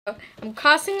I'm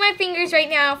crossing my fingers right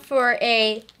now for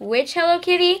a witch Hello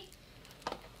Kitty,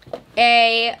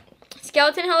 a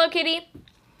skeleton Hello Kitty,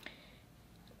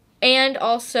 and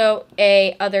also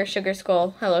a other sugar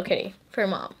skull Hello Kitty for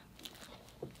Mom.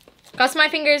 Cross my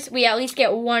fingers, we at least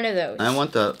get one of those. I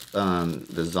want the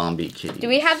zombie kitty. Do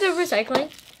we have the recycling?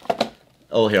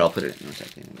 Oh, here, I'll put it in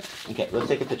recycling. Okay, let's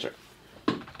take a picture.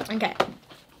 Okay.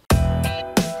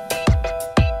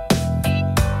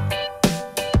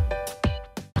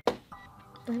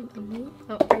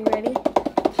 Oh, are you ready?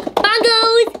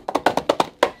 Bongos!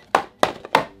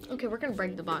 Okay, we're gonna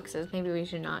break the boxes. Maybe we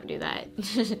should not do that.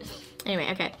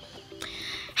 Anyway, okay.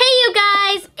 Hey, you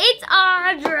guys! It's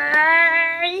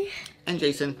Audrey! And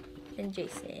Jason. And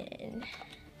Jason.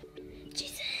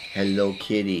 Hello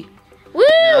Kitty. Woo!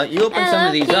 Now, you opened some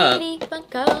of these up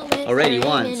already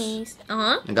once. Minis.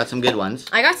 Uh-huh. And got some good ones.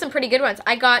 I got some pretty good ones.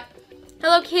 I got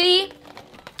Hello Kitty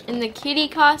in the kitty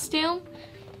costume.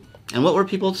 And what were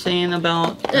people saying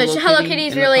about Hello Kitty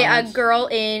is really a girl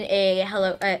in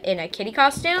a kitty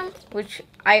costume, which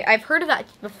I've heard of that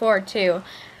before too.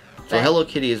 So Hello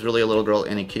Kitty is really a little girl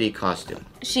in a kitty costume.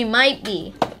 She might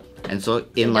be. And so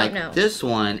in this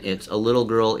one, it's a little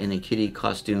girl in a kitty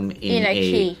costume in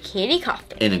a kitty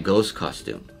costume. In a ghost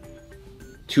costume.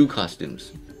 2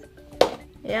 costumes.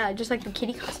 Yeah, just like the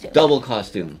kitty costume. Double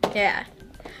costume. Yeah.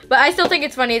 But I still think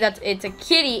it's funny that it's a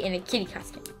kitty in a kitty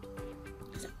costume.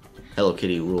 Hello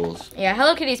Kitty rules. Yeah,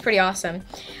 Hello Kitty is pretty awesome.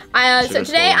 So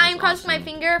today I'm crossing my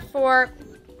finger for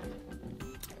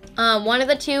one of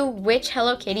the 2 witch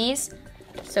Hello Kitties.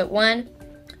 So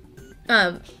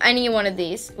any one of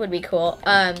these would be cool.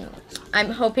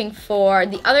 I'm hoping for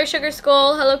the other sugar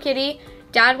skull Hello Kitty.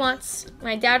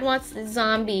 My dad wants the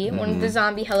zombie, one of the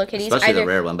zombie Hello Kitties. Especially the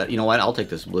rare one, but you know what? I'll take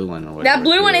this blue one. Or that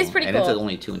blue one is pretty cool. And it's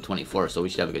only 2 in 24, so we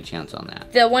should have a good chance on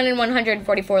that. The 1 in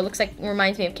 144 looks like,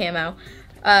 reminds me of camo.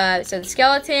 So the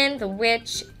skeleton, the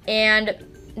witch, and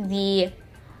the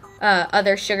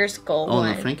other sugar skull one. Oh,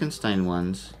 and the Frankenstein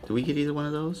ones. Did we get either one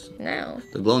of those? No.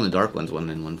 The glow-in-the-dark one's 1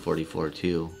 in 144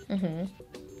 too.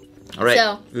 All right,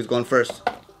 so, who's going first?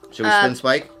 Should we spin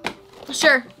Spike?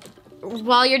 Sure.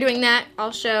 While you're doing that,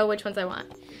 I'll show which ones I want.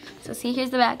 So see,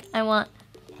 here's the back. I want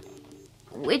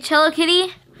witch Hello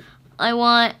Kitty. I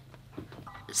want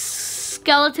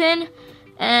skeleton.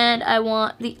 And I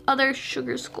want the other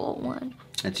sugar skull one.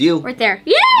 That's you. Right there.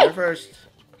 Yay! You're first.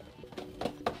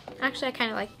 Actually, I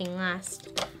kind of like being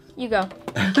last. You go.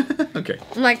 Okay.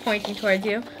 I'm like pointing towards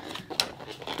you.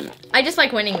 I just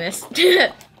like winning this.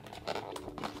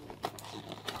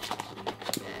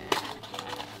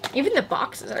 Even the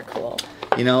boxes are cool.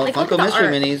 You know, like, Funko Mystery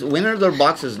Minis, when are their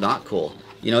boxes not cool?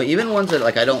 You know, even ones that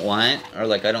like I don't want, or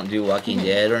like I don't do Walking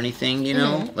Dead or anything, you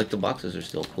know? Like the boxes are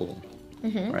still cool.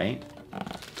 Right?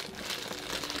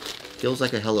 Feels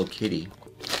like a Hello Kitty.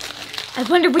 I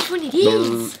wonder which one it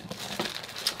is.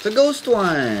 It's a ghost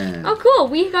one. Oh, cool.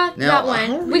 We got that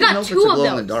one. We got 2 of those. Glow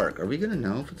in the dark. Are we gonna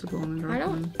know if it's a glow in the dark? I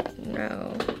don't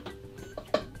know.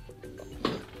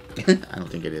 I don't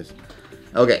think it is.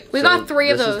 Okay. We got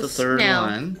 3 of those. This is the 3rd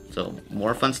one. So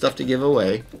more fun stuff to give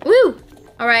away. Woo!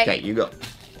 All right. Okay, you go.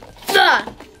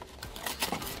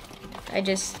 I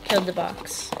just killed the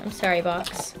box. I'm sorry,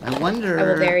 box. I wonder. I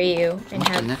will bury you and what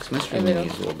have the next mystery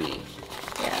minis will be.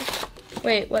 Yeah.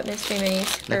 Wait, what mystery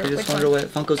minis? I just wonder what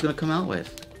Funko's gonna come out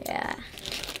with. Yeah.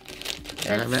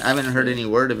 I haven't heard any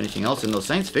word of anything else, and those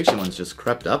science fiction ones just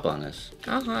crept up on us.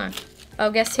 Oh,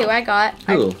 guess who I got?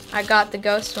 Who? I got the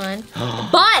ghost one.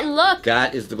 But look!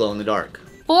 That is the glow in the dark.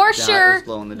 For sure. That is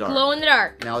glow in the dark. Glow in the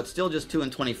dark. Now it's still just 2 in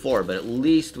 24, but at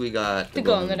least we got the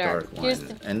glow in the dark one. Here's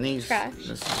the and these, trash.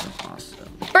 This is awesome.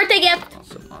 Birthday gift.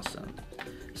 Awesome.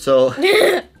 So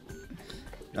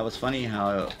that was funny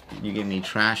how you gave me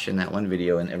trash in that one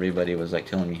video, and everybody was like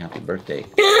telling me happy birthday.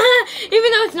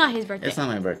 Even though it's not his birthday. It's not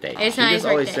my birthday. It's not his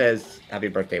birthday. She just always says happy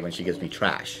birthday when she gives me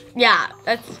trash. Yeah,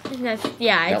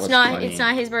 it's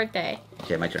not his birthday.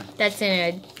 Okay, my turn. That's in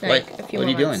a few more months. What are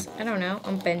you doing? I don't know.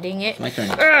 I'm bending it. It's my turn.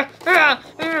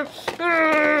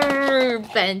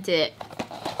 Bent it.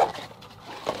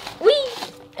 Whee!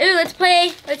 Ooh, let's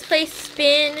play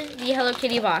spin the Hello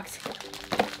Kitty box.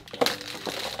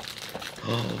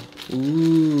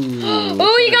 Ooh.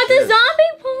 Oh, you got the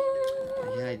zombie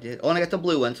one. Yeah, I did. Oh, and I got the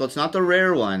blue one, so it's not the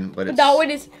rare one, but it's that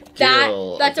one is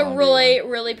that's a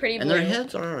really pretty blue. And their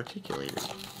heads are articulated.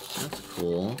 That's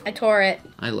cool. I tore it.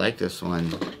 I like this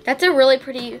one. That's a really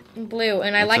pretty blue,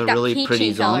 and I like that really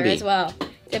peachy color as well.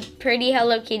 The pretty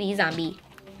Hello Kitty zombie.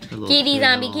 Kitty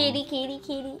zombie, kitty, kitty,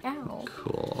 kitty. Ow.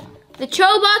 Cool. The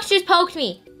Cho box just poked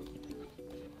me.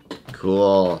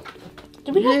 Cool.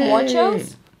 Do we have more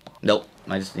Chos? Nope.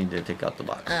 I just need to take out the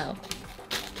box. Oh.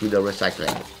 to the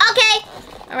recycling. Okay.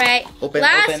 All right. Open,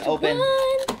 Last open. one.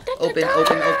 Open,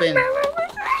 open.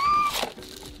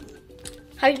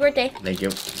 Happy birthday. Thank you.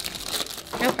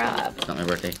 No problem. It's not my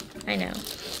birthday. I know.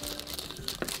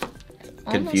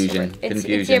 Confusion.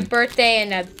 It's your birthday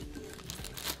in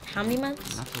how many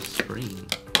months? Not till spring.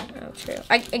 Oh, true.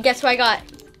 I guess what I got.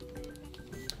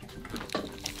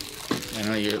 I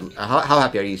know you. How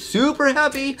happy are you? Super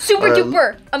happy? Super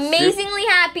duper. Amazingly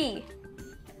happy.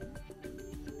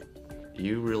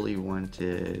 You really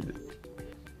wanted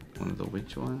one of the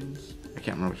witch ones? I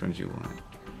can't remember which ones you want.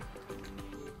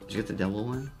 Did you get the devil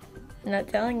one? I'm not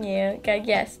telling you. Gotta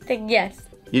guess. Take a guess.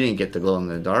 You didn't get the glow in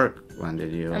the dark one,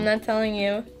 did you? I'm not telling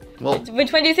you. Well,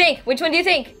 which one do you think? Which one do you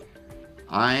think?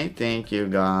 I think you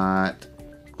got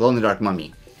glow in the dark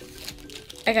mummy.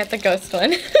 I got the ghost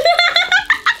one. I'm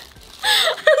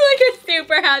like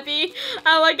super happy.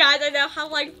 Oh my god, I now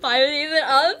have like 5 of these and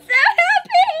I'm so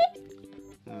happy.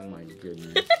 Oh my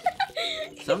goodness.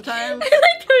 Sometimes I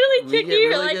like totally we trick get you.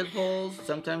 really Like, good pulls.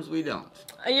 Sometimes we don't.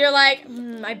 you're like,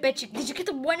 I bet you. Did you get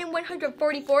the 1 in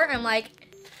 144? I'm like,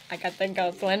 I got the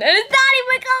ghost one, and it's not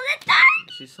even glow in the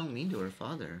dark. She's so mean to her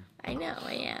father. I know,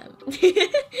 I am.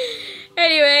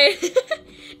 Anyway,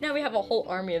 now we have a whole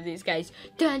army of these guys.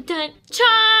 Dun dun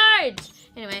charge!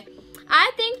 Anyway,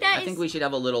 I think we should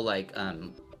have a little like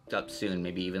up soon,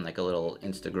 maybe even like a little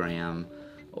Instagram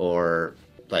or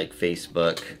like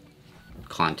Facebook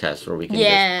contest where we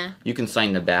can you can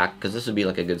sign the back, because this would be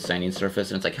like a good signing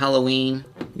surface, and it's like Halloween.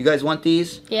 You guys want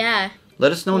these? Yeah.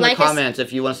 Let us know in the comments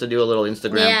if you want us to do a little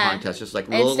Instagram contest, just like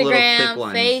little quick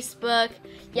ones. Facebook.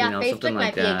 Yeah, you know, Facebook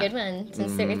might like be a good one,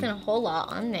 since there isn't a whole lot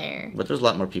on there. But there's a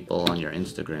lot more people on your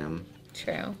Instagram.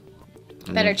 True.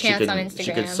 And Better chance on Instagram.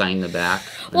 She could sign the back.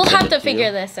 We'll have to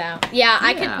figure this out. Yeah,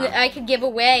 I could give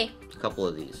away a couple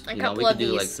of these. We could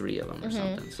do like 3 of them or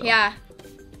something. So. Yeah.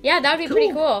 Yeah, that would be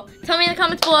pretty cool. Tell me in the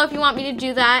comments below if you want me to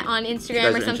do that on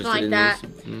Instagram or something like that.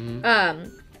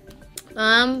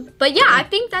 But yeah, I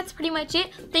think that's pretty much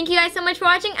it. Thank you guys so much for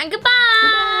watching, and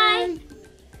goodbye.